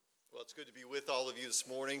It's good to be with all of you this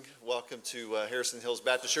morning. Welcome to Harrison Hills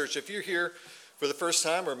Baptist Church. If you're here for the first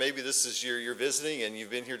time, or maybe this is you're visiting and you've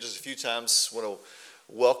been here just a few times, I want to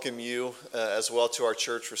welcome you as well to our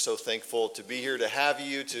church. We're so thankful to be here, to have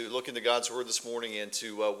you, to look into God's Word this morning and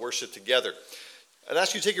to worship together. I'd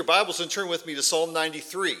ask you to take your Bibles and turn with me to Psalm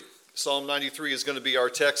 93. Psalm 93 is going to be our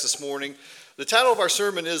text this morning. The title of our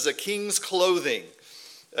sermon is A King's Clothing.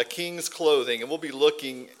 A King's Clothing. And we'll be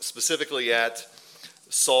looking specifically at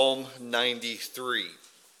Psalm 93.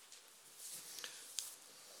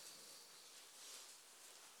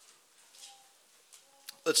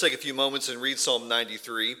 Let's take a few moments and read Psalm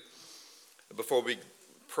 93 before we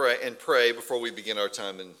pray before we begin our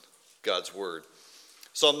time in God's Word.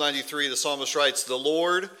 Psalm 93, the psalmist writes, "The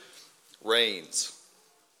Lord reigns.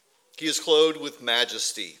 He is clothed with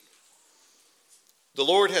majesty. The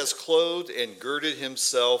Lord has clothed and girded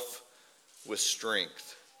himself with strength.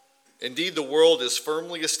 Indeed, the world is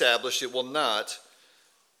firmly established. It will not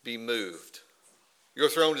be moved. Your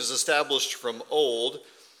throne is established from old,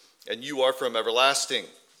 and you are from everlasting.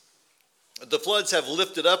 The floods have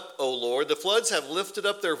lifted up, O Lord. The floods have lifted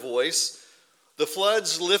up their voice. The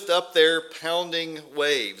floods lift up their pounding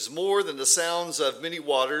waves, more than the sounds of many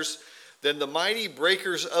waters, than the mighty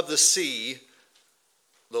breakers of the sea.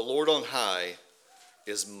 The Lord on high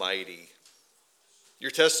is mighty. Your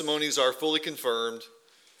testimonies are fully confirmed.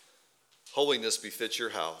 Holiness befits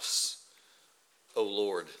your house, O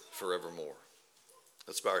Lord, forevermore."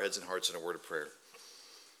 Let's bow our heads and hearts in a word of prayer.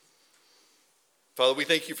 Father, we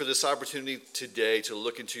thank you for this opportunity today to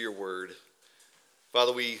look into your word.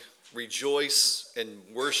 Father, we rejoice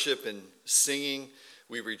in worship and singing.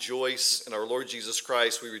 We rejoice in our Lord Jesus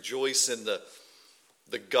Christ. We rejoice in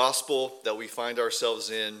the gospel that we find ourselves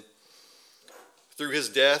in. Through his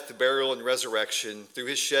death, burial, and resurrection, through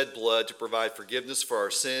his shed blood to provide forgiveness for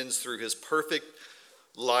our sins, through his perfect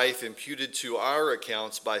life imputed to our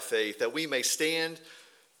accounts by faith, that we may stand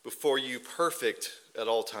before you perfect at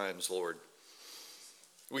all times, Lord.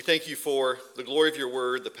 We thank you for the glory of your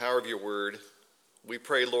word, the power of your word. We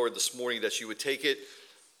pray, Lord, this morning that you would take it,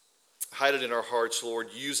 hide it in our hearts,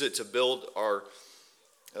 Lord. Use it to build our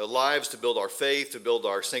lives, to build our faith, to build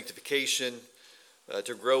our sanctification,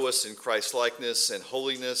 to grow us in Christ's likeness and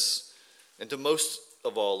holiness, and to most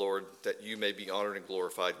of all, Lord, that you may be honored and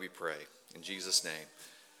glorified, we pray. In Jesus' name,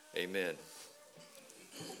 amen.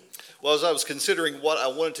 Well, as I was considering what I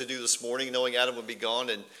wanted to do this morning, knowing Adam would be gone,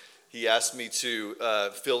 and he asked me to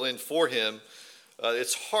fill in for him,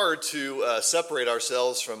 it's hard to separate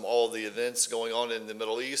ourselves from all the events going on in the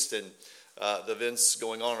Middle East and the events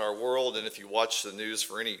going on in our world. And if you watch the news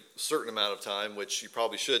for any certain amount of time, which you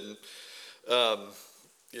probably shouldn't,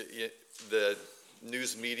 the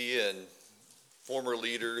news media and former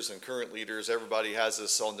leaders and current leaders, everybody has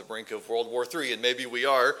us on the brink of World War III, and maybe we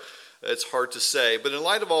are. It's hard to say. But in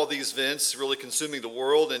light of all these events really consuming the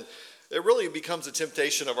world, and it really becomes a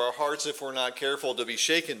temptation of our hearts, if we're not careful, to be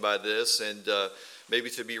shaken by this and maybe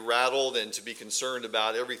to be rattled and to be concerned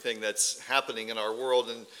about everything that's happening in our world.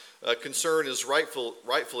 And concern is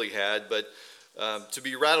rightfully had, but to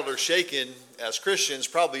be rattled or shaken as Christians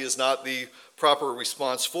probably is not the proper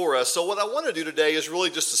response for us. So what I want to do today is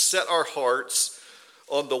really just to set our hearts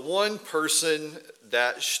on the one person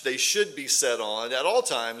that they should be set on at all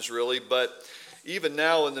times, really, but even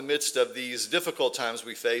now in the midst of these difficult times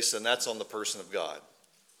we face, and that's on the person of God.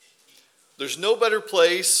 There's no better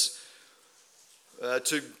place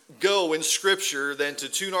to go in Scripture than to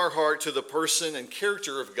tune our heart to the person and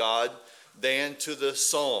character of God than to the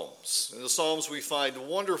Psalms. In the Psalms we find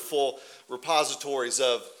wonderful repositories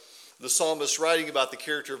of the psalmists writing about the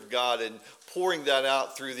character of God and pouring that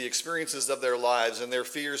out through the experiences of their lives and their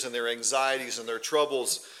fears and their anxieties and their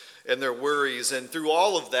troubles and their worries. And through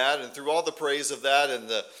all of that and through all the praise of that and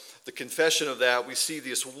the confession of that, we see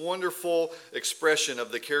this wonderful expression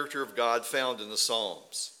of the character of God found in the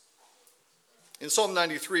Psalms. In Psalm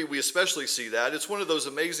 93, we especially see that. It's one of those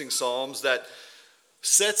amazing psalms that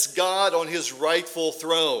sets God on his rightful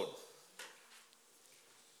throne.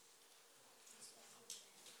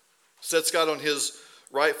 Sets God on his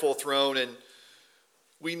rightful throne, and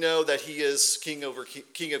we know that he is King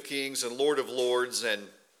of Kings and Lord of Lords, and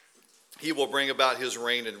he will bring about his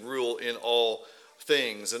reign and rule in all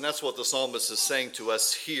things. And that's what the psalmist is saying to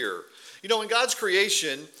us here. You know, in God's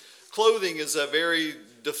creation, clothing is a very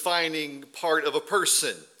defining part of a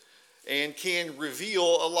person and can reveal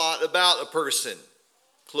a lot about a person.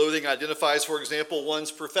 Clothing identifies, for example,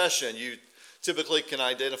 one's profession. You typically can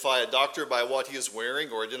identify a doctor by what he is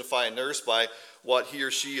wearing, or identify a nurse by what he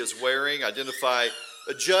or she is wearing, identify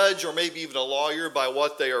a judge or maybe even a lawyer by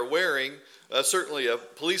what they are wearing. Certainly a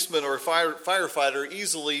policeman or a firefighter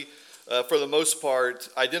easily for the most part,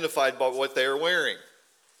 identified by what they are wearing.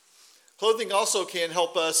 Clothing also can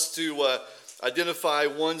help us to identify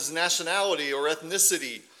one's nationality or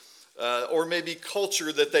ethnicity, or maybe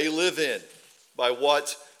culture that they live in by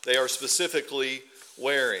what they are specifically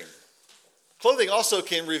wearing. Clothing also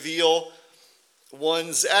can reveal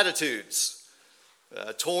one's attitudes.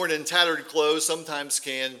 Torn and tattered clothes sometimes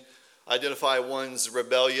can identify one's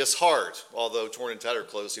rebellious heart, although torn and tattered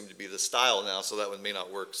clothes seem to be the style now, so that one may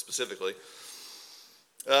not work specifically.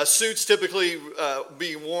 Suits typically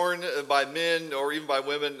being worn by men or even by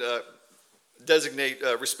women designate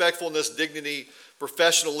respectfulness, dignity,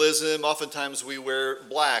 professionalism. Oftentimes we wear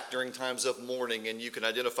black during times of mourning, and you can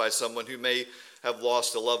identify someone who may have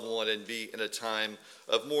lost a loved one and be in a time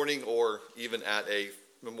of mourning or even at a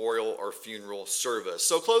memorial or funeral service.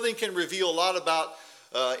 So clothing can reveal a lot about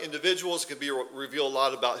individuals. It can reveal a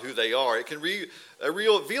lot about who they are. It can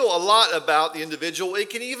reveal a lot about the individual.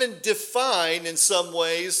 It can even define in some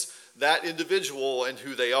ways that individual and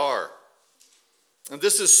who they are. And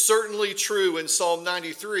this is certainly true in Psalm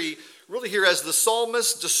 93, really here as the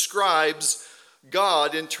psalmist describes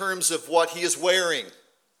God in terms of what he is wearing,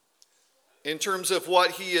 in terms of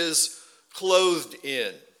what he is clothed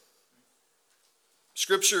in.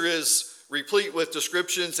 Scripture is replete with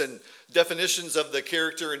descriptions and definitions of the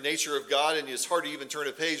character and nature of God, and it's hard to even turn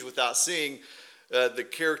a page without seeing the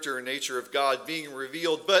character and nature of God being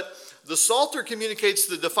revealed. But the Psalter communicates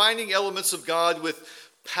the defining elements of God with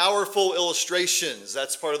powerful illustrations.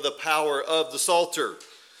 That's part of the power of the Psalter.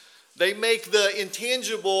 They make the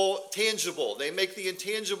intangible tangible. They make the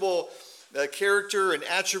intangible character and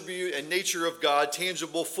attribute and nature of God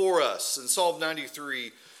tangible for us. And Psalm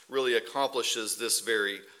 93 really accomplishes this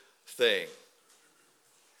very thing.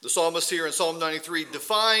 The psalmist here in Psalm 93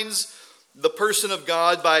 defines the person of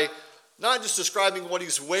God by not just describing what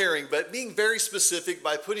he's wearing, but being very specific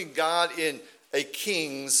by putting God in a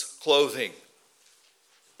king's clothing.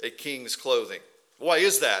 A king's clothing. Why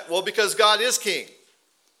is that? Well, because God is king.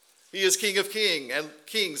 He is King of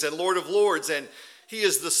kings and Lord of lords, and he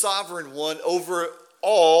is the sovereign one over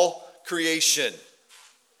all creation.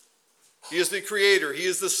 He is the creator. He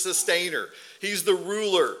is the sustainer. He's the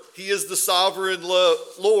ruler. He is the sovereign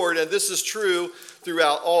Lord, and this is true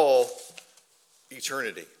throughout all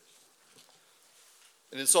eternity.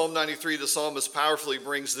 And in Psalm 93, the psalmist powerfully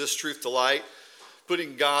brings this truth to light,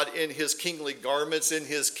 putting God in his kingly garments, in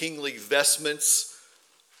his kingly vestments.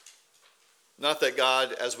 Not that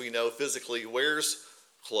God, as we know, physically wears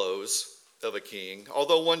clothes of a king,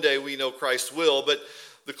 although one day we know Christ will, but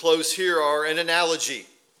the clothes here are an analogy.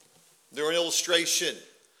 They're an illustration.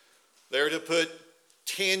 They're to put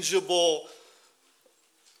tangible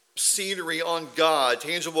scenery on God,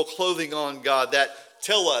 tangible clothing on God that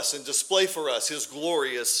tell us and display for us his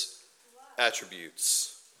glorious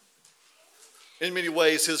attributes. In many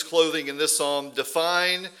ways, his clothing in this psalm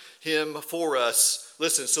define him for us.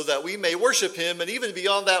 Listen, so that we may worship him, and even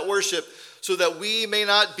beyond that worship, so that we may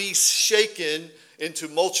not be shaken in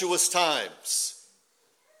tumultuous times.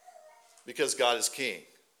 Because God is king,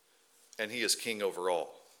 and he is king over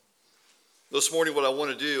all. This morning, what I want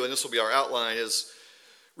to do, and this will be our outline, is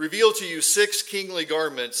reveal to you 6 kingly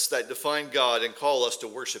garments that define God and call us to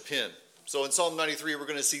worship him. So in Psalm 93, we're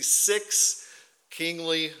going to see 6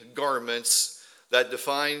 kingly garments that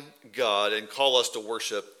define God and call us to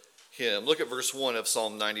worship him. Look at verse 1 of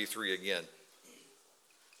Psalm 93 again.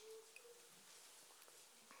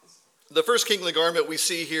 The first kingly garment we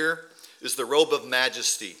see here is the robe of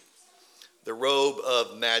majesty. The robe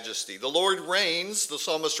of majesty. The Lord reigns, the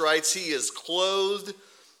psalmist writes, he is clothed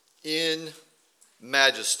in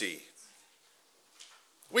majesty.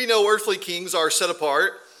 We know earthly kings are set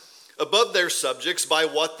apart above their subjects by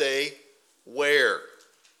what they wear.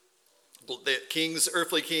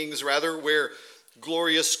 Earthly kings wear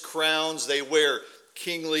glorious crowns. They wear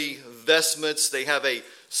kingly vestments. They have a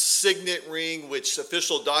signet ring, which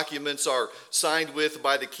official documents are signed with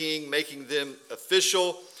by the king, making them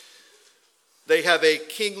official. They have a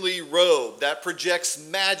kingly robe that projects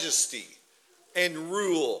majesty and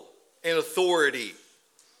rule and authority.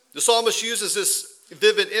 The psalmist uses this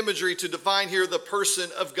vivid imagery to define here the person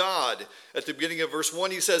of God. At the beginning of verse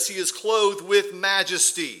 1, he says he is clothed with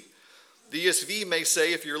majesty. The ESV may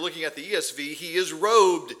say, if you're looking at the ESV, he is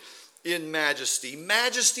robed in majesty.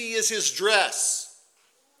 Majesty is his dress.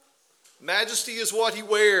 Majesty is what he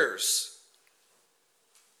wears.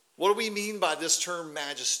 What do we mean by this term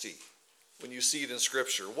majesty when you see it in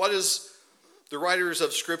Scripture? What is the writers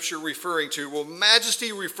of Scripture referring to? Well,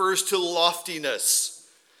 majesty refers to loftiness,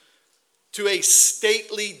 to a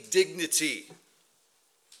stately dignity,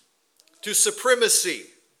 to supremacy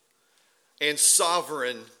and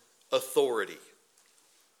sovereign authority.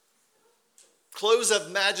 Clothes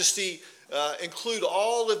of majesty include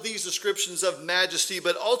all of these descriptions of majesty,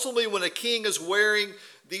 but ultimately when a king is wearing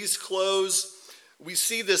these clothes, we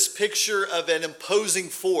see this picture of an imposing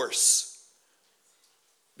force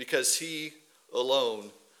because he alone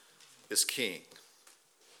is king.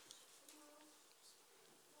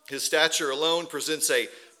 His stature alone presents a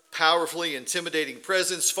powerfully intimidating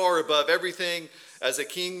presence far above everything as a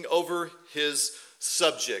king over his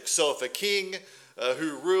subjects. So if a king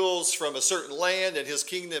who rules from a certain land and his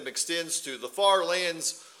kingdom extends to the far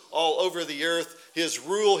lands all over the earth, his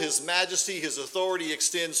rule, his majesty, his authority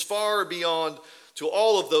extends far beyond to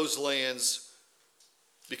all of those lands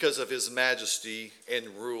because of his majesty and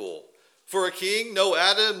rule. For a king, no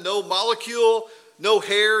atom, no molecule, no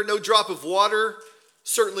hair, no drop of water,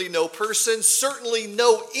 certainly no person, certainly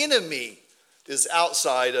no enemy is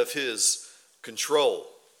outside of his control.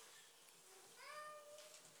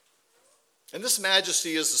 And this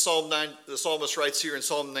majesty, as the psalmist writes here in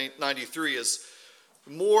Psalm 93, is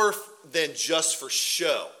more than just for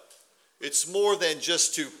show. It's more than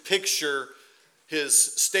just to picture his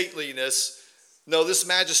stateliness. No, this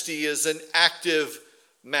majesty is an active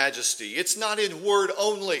majesty. It's not in word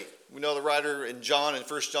only. We know the writer in John, in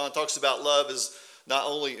 1 John, talks about love as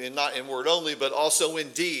not in word only, but also in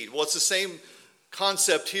deed. Well, it's the same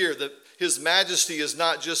concept here, that his majesty is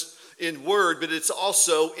not just in word, but it's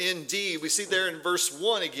also in deed. We see there in verse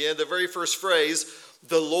 1 again, the very first phrase,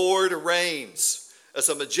 the Lord reigns. As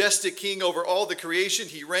a majestic king over all the creation,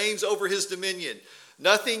 he reigns over his dominion.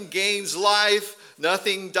 Nothing gains life,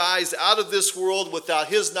 nothing dies out of this world without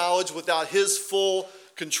his knowledge, without his full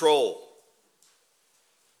control.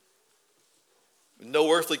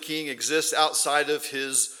 No earthly king exists outside of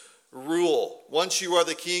his rule. Once you are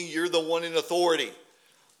the king, you're the one in authority.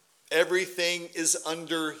 Everything is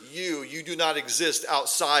under you. You do not exist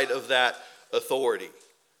outside of that authority.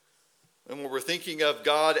 And when we're thinking of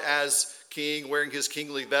God as king, wearing his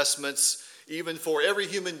kingly vestments, even for every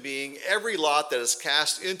human being, every lot that is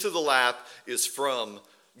cast into the lap is from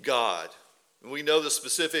God. And we know the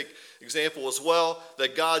specific example as well,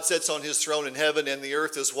 that God sits on his throne in heaven, and the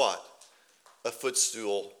earth is what? A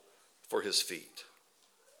footstool for his feet.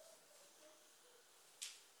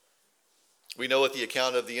 We know at the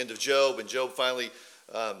account of the end of Job, and Job finally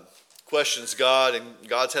questions God, and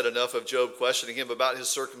God's had enough of Job questioning him about his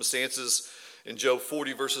circumstances. In Job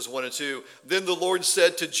 40, verses 1 and 2, then the Lord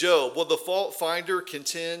said to Job, will the fault finder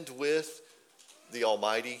contend with the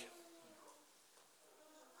Almighty?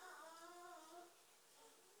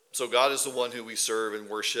 So God is the one who we serve and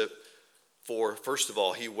worship. For, first of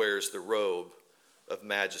all, he wears the robe of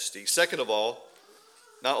majesty. Second of all,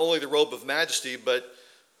 not only the robe of majesty, but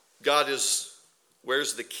God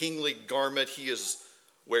wears the kingly garment. He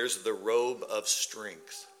wears the robe of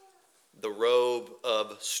strength. The robe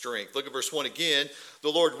of strength. Look at verse 1 again. The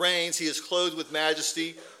Lord reigns. He is clothed with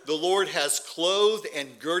majesty. The Lord has clothed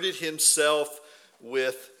and girded himself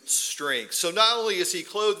with strength. So not only is he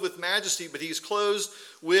clothed with majesty, but he's clothed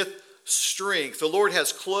with strength. The Lord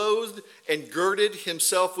has clothed and girded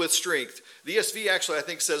himself with strength. The ESV actually, I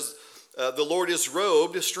think, says the Lord is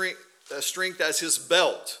robed, strength as his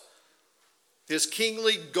belt. His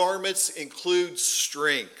kingly garments include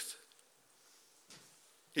strength.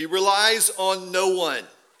 He relies on no one,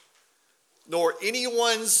 nor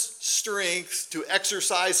anyone's strength to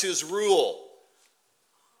exercise his rule.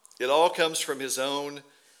 It all comes from his own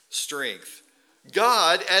strength.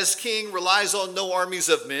 God, as king, relies on no armies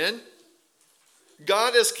of men.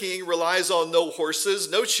 God, as king, relies on no horses,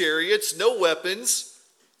 no chariots, no weapons.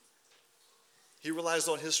 He relies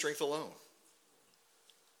on his strength alone.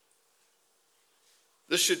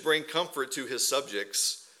 This should bring comfort to his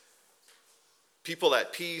subjects. People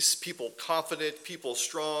at peace, people confident, people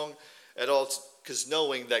strong at all, because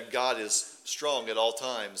knowing that God is strong at all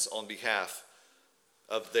times on behalf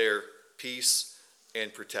of their peace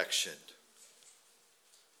and protection.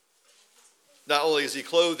 Not only is he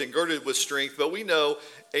clothed and girded with strength, but we know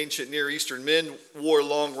ancient Near Eastern men wore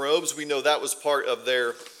long robes. We know that was part of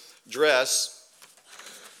their dress.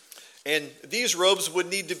 And these robes would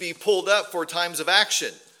need to be pulled up for times of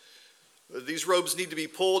action. These robes need to be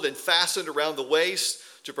pulled and fastened around the waist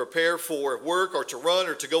to prepare for work or to run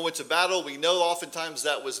or to go into battle. We know oftentimes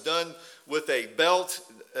that was done with a belt.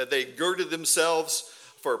 They girded themselves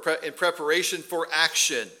in preparation for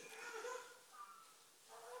action.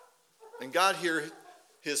 And God here,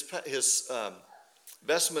 his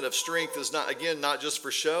vestment of strength is not just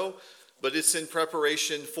for show, but it's in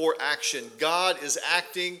preparation for action. God is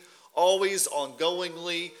acting always,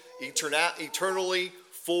 ongoingly, eternally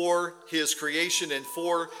for his creation and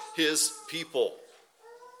for his people.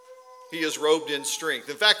 He is robed in strength.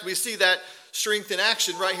 In fact, we see that strength in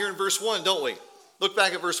action right here in verse 1, don't we? Look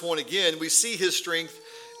back at verse 1 again. We see his strength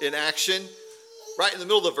in action right in the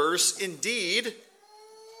middle of the verse. Indeed,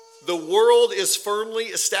 the world is firmly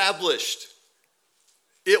established.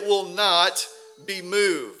 It will not be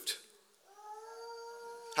moved.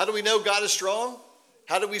 How do we know God is strong?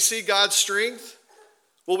 How do we see God's strength?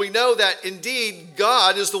 Well, we know that indeed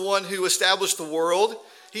God is the one who established the world.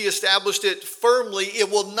 He established it firmly. It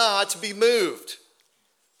will not be moved.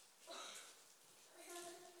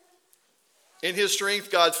 In his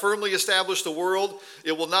strength, God firmly established the world.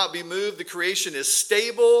 It will not be moved. The creation is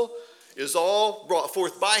stable, is all brought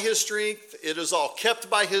forth by his strength. It is all kept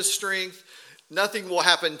by his strength. Nothing will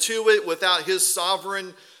happen to it without his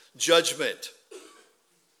sovereign judgment.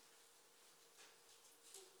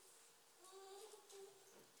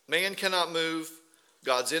 Man cannot move.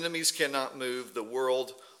 God's enemies cannot move the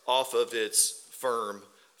world off of its firm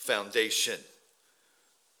foundation.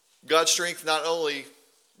 God's strength not only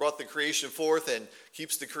brought the creation forth and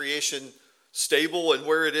keeps the creation stable and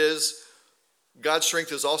where it is, God's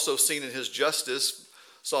strength is also seen in his justice.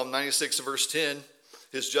 Psalm 96 verse 10,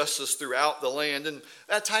 his justice throughout the land. And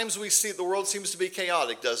at times we see the world seems to be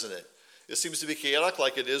chaotic, doesn't it? It seems to be chaotic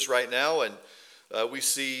like it is right now. And we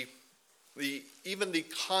see even the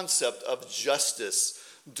concept of justice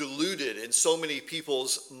diluted in so many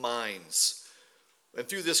people's minds. And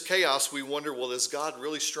through this chaos, we wonder, well, is God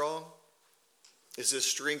really strong? Is his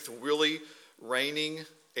strength really reigning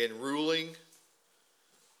and ruling?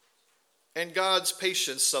 And God's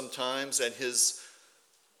patience sometimes and his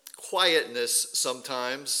quietness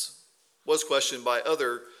sometimes was questioned by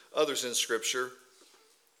others in Scripture.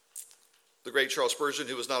 The great Charles Spurgeon,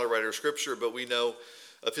 who was not a writer of Scripture, but we know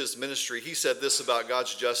of his ministry, he said this about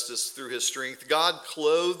God's justice through his strength. God,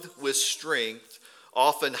 clothed with strength,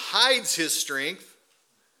 often hides his strength,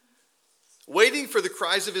 waiting for the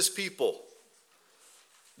cries of his people.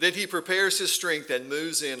 Then he prepares his strength and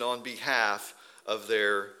moves in on behalf of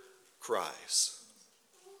their cries.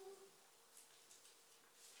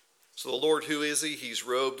 So the Lord, who is he? He's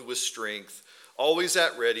robed with strength, always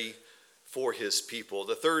at ready for his people.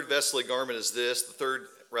 The third vestly garment is this,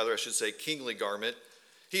 kingly garment.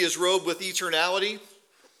 He is robed with eternality.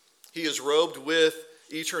 He is robed with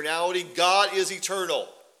eternality. God is eternal.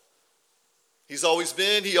 He's always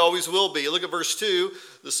been, he always will be. Look at verse 2.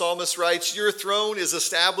 The psalmist writes, your throne is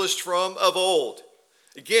established from of old.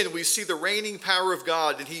 Again, we see the reigning power of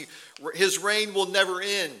God, and his reign will never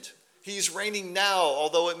end. He's reigning now,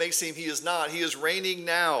 although it may seem he is not. He is reigning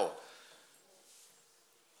now.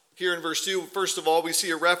 Here in verse 2, first of all, we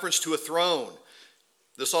see a reference to a throne.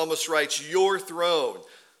 The psalmist writes, your throne.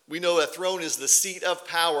 We know a throne is the seat of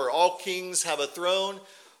power. All kings have a throne.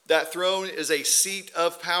 That throne is a seat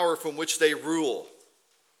of power from which they rule.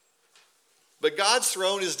 But God's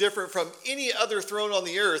throne is different from any other throne on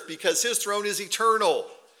the earth because his throne is eternal.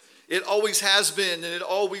 It always has been, and it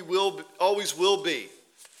always will be.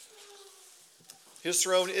 His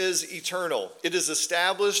throne is eternal. It is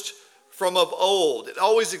established from of old. It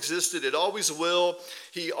always existed. It always will.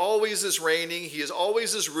 He always is reigning. He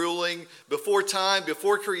always is ruling before time,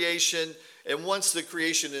 before creation. And once the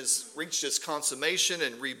creation has reached its consummation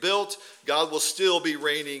and rebuilt, God will still be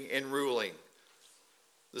reigning and ruling.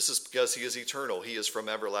 This is because he is eternal. He is from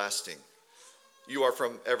everlasting. You are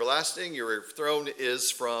from everlasting. Your throne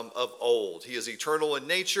is from of old. He is eternal in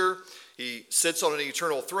nature. He sits on an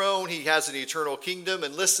eternal throne. He has an eternal kingdom.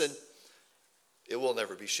 And listen, it will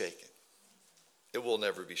never be shaken. It will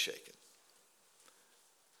never be shaken.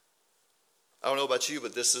 I don't know about you,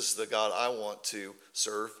 but this is the God I want to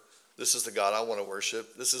serve. This is the God I want to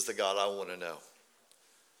worship. This is the God I want to know.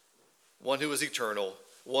 One who is eternal,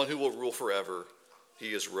 one who will rule forever.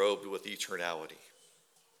 He is robed with eternality.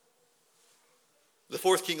 The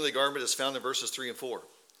fourth kingly garment is found in verses 3 and 4.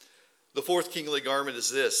 The fourth kingly garment is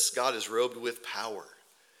this: God is robed with power.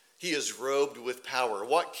 He is robed with power.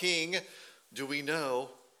 What king do we know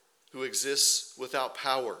who exists without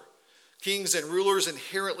power? Kings and rulers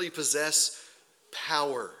inherently possess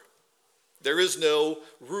power. There is no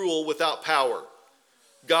rule without power.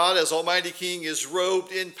 God, as Almighty King, is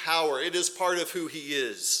robed in power. It is part of who he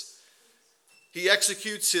is. He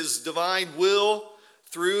executes his divine will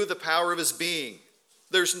through the power of his being.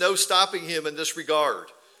 There's no stopping him in this regard.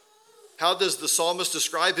 How does the psalmist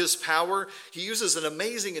describe his power? He uses an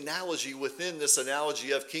amazing analogy within this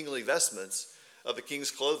analogy of kingly vestments, of a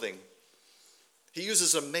king's clothing. He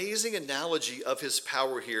uses an amazing analogy of his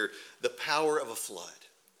power here, the power of a flood.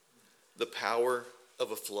 The power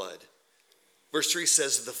of a flood. Verse 3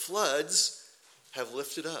 says, the floods have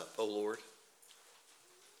lifted up, O Lord.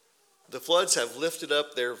 The floods have lifted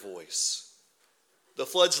up their voice. The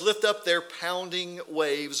floods lift up their pounding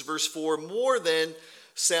waves. Verse 4, more than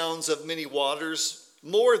sounds of many waters,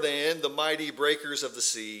 more than the mighty breakers of the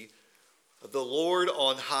sea. The Lord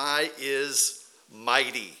on high is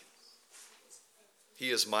mighty. He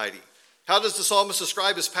is mighty. How does the psalmist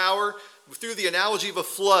describe his power? Through the analogy of a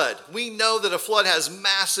flood. We know that a flood has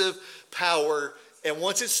massive power, and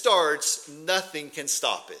once it starts, nothing can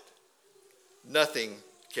stop it. Nothing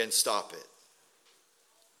can stop it.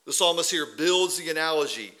 The psalmist here builds the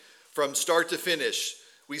analogy from start to finish.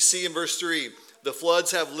 We see in verse 3, the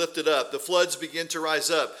floods have lifted up. The floods begin to rise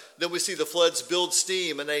up. Then we see the floods build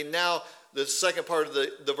steam, and they now, the second part of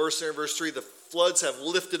the verse there in verse 3, the floods have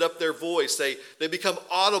lifted up their voice. They become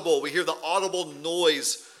audible. We hear the audible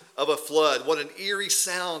noise of a flood. What an eerie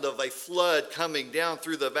sound of a flood coming down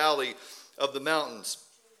through the valley of the mountains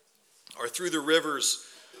or through the rivers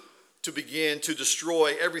to begin to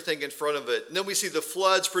destroy everything in front of it. And then we see the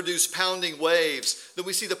floods produce pounding waves. Then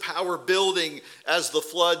we see the power building as the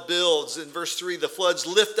flood builds. In verse 3, the floods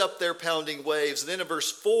lift up their pounding waves. And then in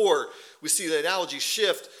verse 4, we see the analogy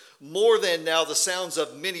shift. More than now the sounds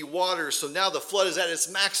of many waters. So now the flood is at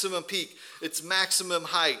its maximum peak, its maximum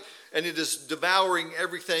height, and it is devouring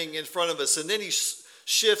everything in front of us. And then he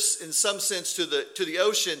shifts in some sense to the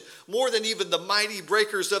ocean, more than even the mighty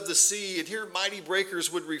breakers of the sea. And here mighty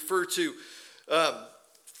breakers would refer to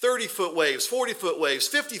 30-foot waves, 40-foot waves,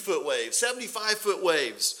 50-foot waves, 75-foot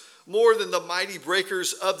waves, more than the mighty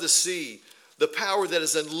breakers of the sea. The power that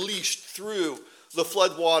is unleashed through the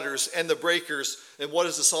flood waters and the breakers. And what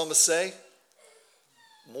does the psalmist say?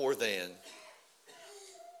 More than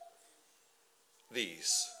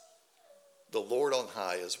these. The Lord on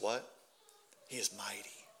high is what? He is mighty.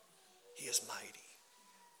 He is mighty.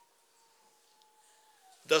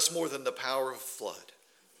 Thus more than the power of flood,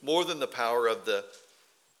 more than the power of the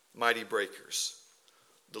mighty breakers.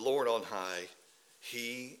 The Lord on high,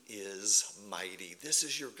 he is mighty. This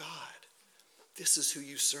is your God. This is who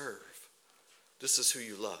you serve. This is who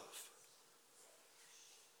you love.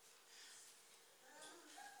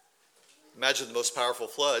 Imagine the most powerful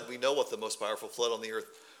flood. We know what the most powerful flood on the earth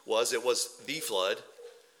was. It was the flood.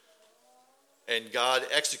 And God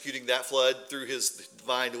executing that flood through his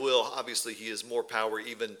divine will, obviously he has more power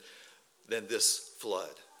even than this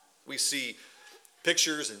flood. We see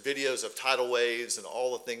pictures and videos of tidal waves and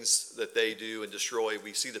all the things that they do and destroy.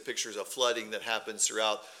 We see the pictures of flooding that happens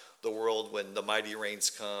throughout the world when the mighty rains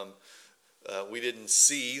come. We didn't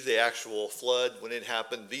see the actual flood when it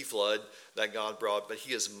happened, the flood that God brought, but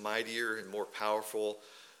he is mightier and more powerful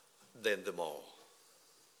than them all.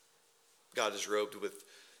 God is robed with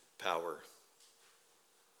power.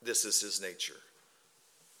 This is his nature.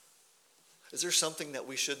 Is there something that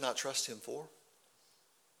we should not trust him for?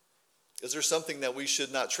 Is there something that we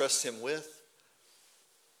should not trust him with?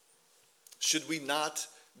 Should we not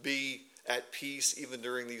be at peace even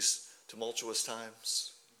during these tumultuous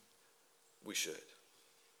times? We should.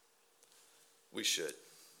 We should.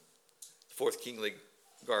 The fourth kingly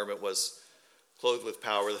garment was clothed with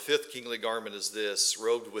power. The fifth kingly garment is this,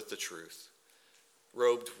 robed with the truth.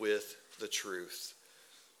 Robed with the truth.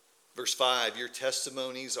 Verse 5, your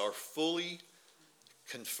testimonies are fully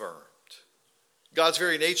confirmed. God's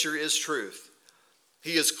very nature is truth.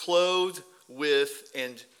 He is clothed with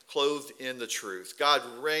and clothed in the truth. God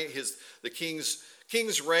reign, the kings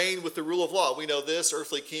reign with the rule of law. We know this,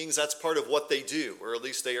 earthly kings, that's part of what they do, or at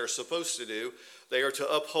least they are supposed to do. They are to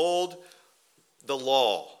uphold the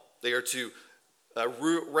law. They are to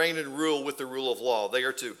reign and rule with the rule of law. They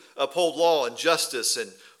are to uphold law and justice and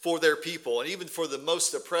for their people, and even for the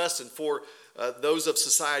most oppressed and for those of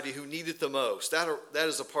society who need it the most. That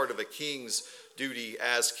is a part of a king's duty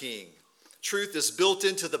as king. Truth is built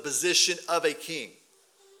into the position of a king.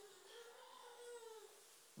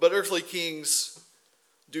 But earthly kings,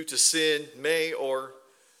 due to sin, may or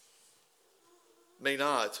may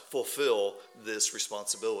not fulfill this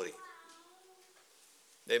responsibility.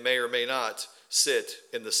 They may or may not sit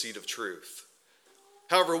in the seat of truth.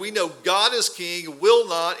 However, we know God as king will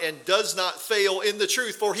not and does not fail in the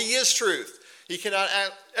truth, for he is truth. He cannot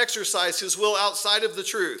exercise his will outside of the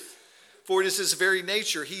truth, for it is his very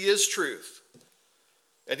nature. He is truth,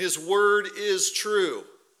 and his word is true.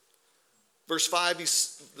 Verse 5,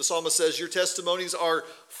 the psalmist says, your testimonies are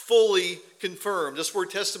fully confirmed. This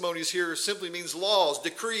word testimonies here simply means laws,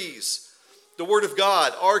 decrees. The word of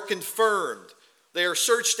God are confirmed. They are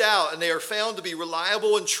searched out and they are found to be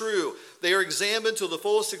reliable and true. They are examined to the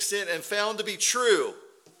fullest extent and found to be true.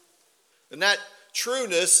 And that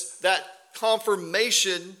trueness, that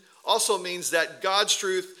confirmation also means that God's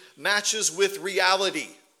truth matches with reality.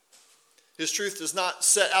 His truth is not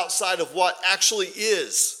set outside of what actually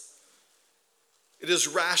is. It is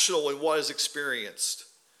rational in what is experienced.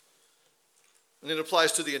 And it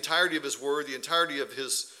applies to the entirety of his word, the entirety of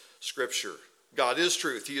his scripture. God is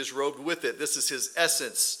truth. He is robed with it. This is his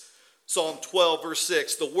essence. Psalm 12, verse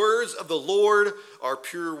 6. The words of the Lord are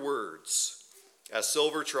pure words, as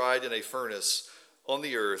silver tried in a furnace on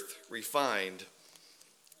the earth, refined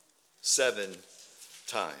 7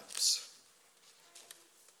 times.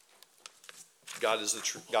 God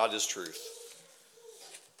is truth.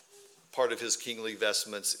 Part of his kingly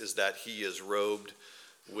vestments is that he is robed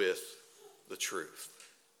with the truth.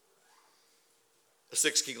 The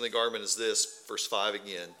sixth kingly garment is this, verse 5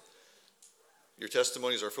 again. Your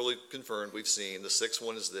testimonies are fully confirmed, we've seen. The sixth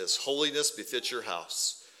one is this: holiness befits your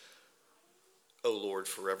house, O Lord,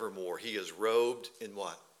 forevermore. He is robed in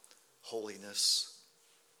what? Holiness.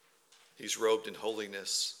 He's robed in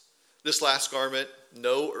holiness. This last garment,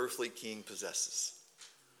 no earthly king possesses.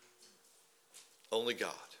 Only God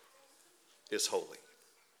is holy.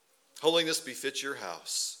 Holiness befits your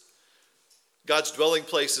house. God's dwelling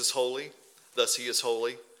place is holy, thus he is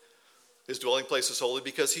holy. His dwelling place is holy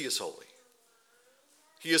because he is holy.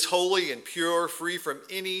 He is holy and pure, free from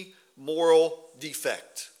any moral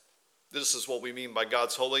defect. This is what we mean by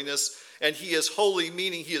God's holiness. And he is holy,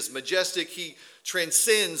 meaning he is majestic. He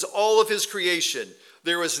transcends all of his creation.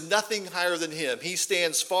 There is nothing higher than him. He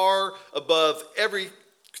stands far above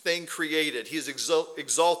everything created. He is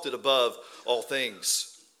exalted above all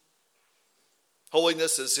things.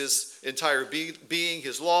 Holiness is his entire being.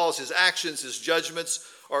 His laws, his actions, his judgments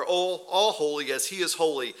are all holy as he is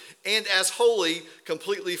holy. And as holy,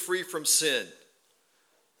 completely free from sin.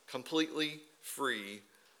 Completely free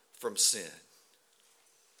from sin.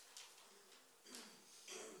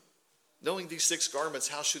 Knowing these 6 garments,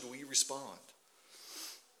 how should we respond?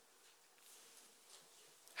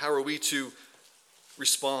 How are we to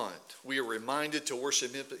respond? We are reminded to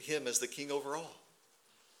worship him as the king over all.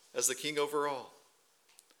 As the king over all.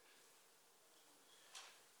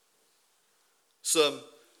 Some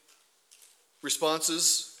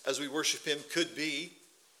responses as we worship him could be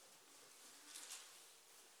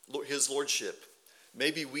his lordship.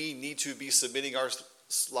 Maybe we need to be submitting our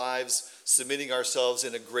lives, submitting ourselves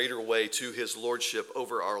in a greater way to his lordship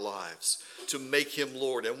over our lives, to make him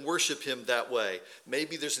Lord and worship him that way.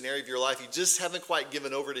 Maybe there's an area of your life you just haven't quite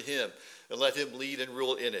given over to him and let him lead and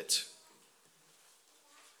rule in it.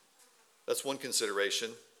 That's one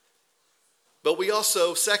consideration. But we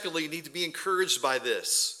also, secondly, need to be encouraged by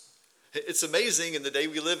this. It's amazing in the day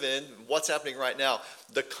we live in, what's happening right now.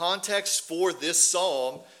 The context for this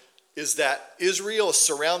psalm is that Israel is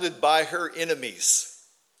surrounded by her enemies.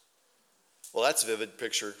 Well, that's a vivid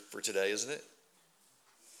picture for today, isn't it?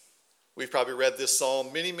 We've probably read this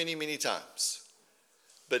psalm many, many, many times.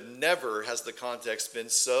 But never has the context been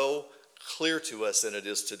so clear to us than it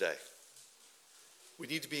is today. We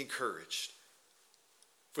need to be encouraged.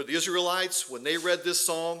 For the Israelites, when they read this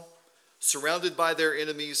psalm, surrounded by their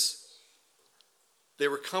enemies, they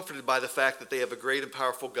were comforted by the fact that they have a great and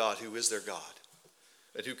powerful God who is their God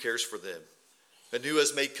and who cares for them and who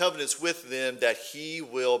has made covenants with them that he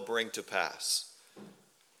will bring to pass.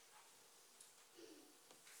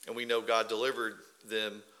 And we know God delivered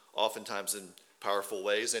them oftentimes in powerful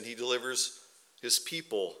ways, and he delivers his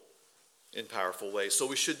people in powerful ways. So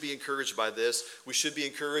we should be encouraged by this. We should be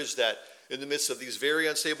encouraged that in the midst of these very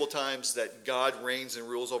unstable times that God reigns and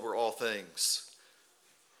rules over all things.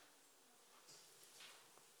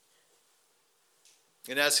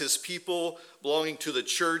 And as his people belonging to the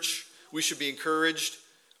church, we should be encouraged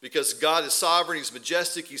because God is sovereign, he's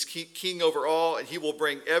majestic, he's king over all, and he will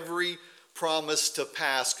bring every promise to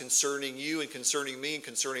pass concerning you and concerning me and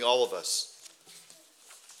concerning all of us.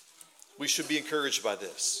 We should be encouraged by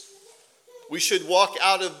this. We should walk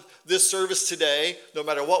out of this service today, no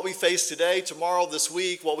matter what we face today, tomorrow, this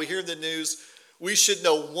week, what we hear in the news, we should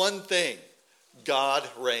know one thing: God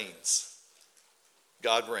reigns.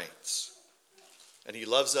 God reigns. And he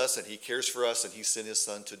loves us and he cares for us and he sent his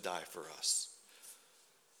son to die for us.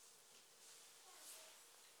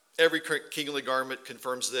 Every kingly garment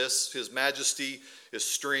confirms this: his majesty, his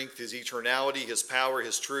strength, his eternality, his power,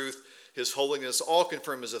 his truth, his holiness, all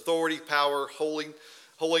confirm his authority, power,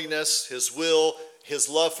 holiness, his will, his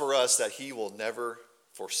love for us that he will never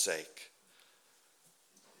forsake.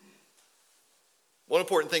 One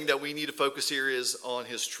important thing that we need to focus here is on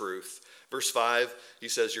his truth. Verse 5, he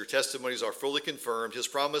says, your testimonies are fully confirmed. His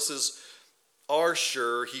promises are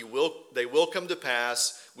sure. They will come to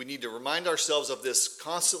pass. We need to remind ourselves of this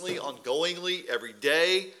constantly, ongoingly, every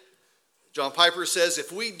day. John Piper says,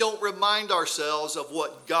 if we don't remind ourselves of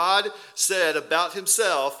what God said about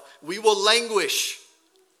himself, we will languish.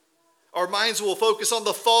 Our minds will focus on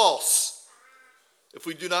the false if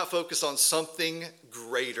we do not focus on something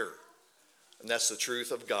greater. And that's the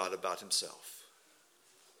truth of God about himself.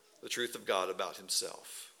 The truth of God about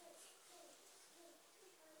himself.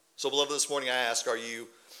 So, beloved, this morning I ask, are you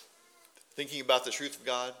thinking about the truth of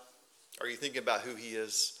God? Are you thinking about who he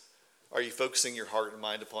is? Are you focusing your heart and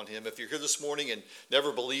mind upon him? If you're here this morning and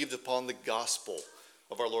never believed upon the gospel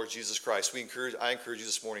of our Lord Jesus Christ, I encourage you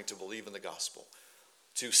this morning to believe in the gospel,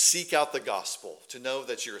 to seek out the gospel, to know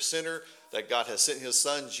that you're a sinner, that God has sent his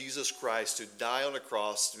son, Jesus Christ, to die on a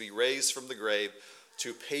cross, to be raised from the grave,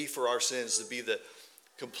 to pay for our sins, to be the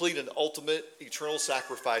complete and ultimate eternal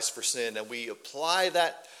sacrifice for sin. And we apply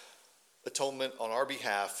that atonement on our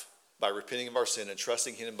behalf by repenting of our sin and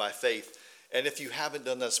trusting him by faith. And if you haven't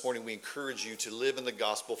done that this morning, we encourage you to live in the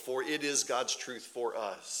gospel, for it is God's truth for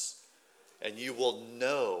us. And you will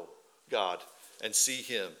know God and see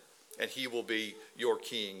him, and he will be your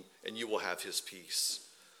king, and you will have his peace.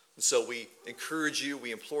 And so we encourage you,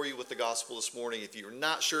 we implore you with the gospel this morning. If you're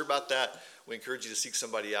not sure about that, we encourage you to seek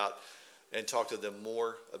somebody out and talk to them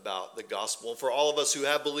more about the gospel. And for all of us who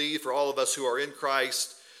have believed, for all of us who are in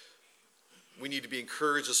Christ, we need to be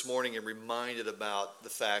encouraged this morning and reminded about the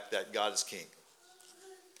fact that God is king.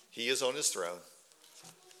 He is on his throne.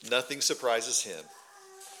 Nothing surprises him.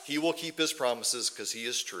 He will keep his promises because he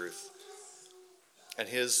is truth. And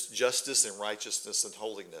his justice and righteousness and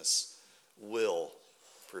holiness will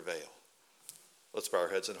prevail. Let's bow our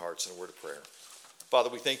heads and hearts in a word of prayer. Father,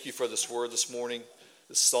 we thank you for this word this morning,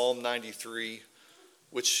 this Psalm 93,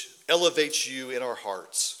 which elevates you in our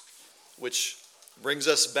hearts, which brings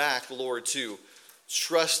us back, Lord, to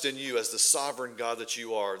trust in you as the sovereign God that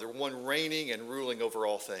you are, the one reigning and ruling over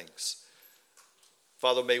all things.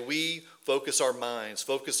 Father, may we focus our minds,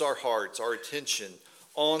 focus our hearts, our attention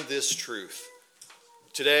on this truth.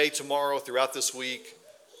 Today, tomorrow, throughout this week,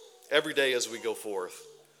 every day as we go forth,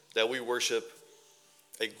 that we worship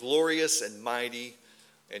a glorious and mighty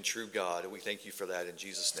and true God. And we thank you for that in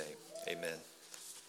Jesus' name. Amen.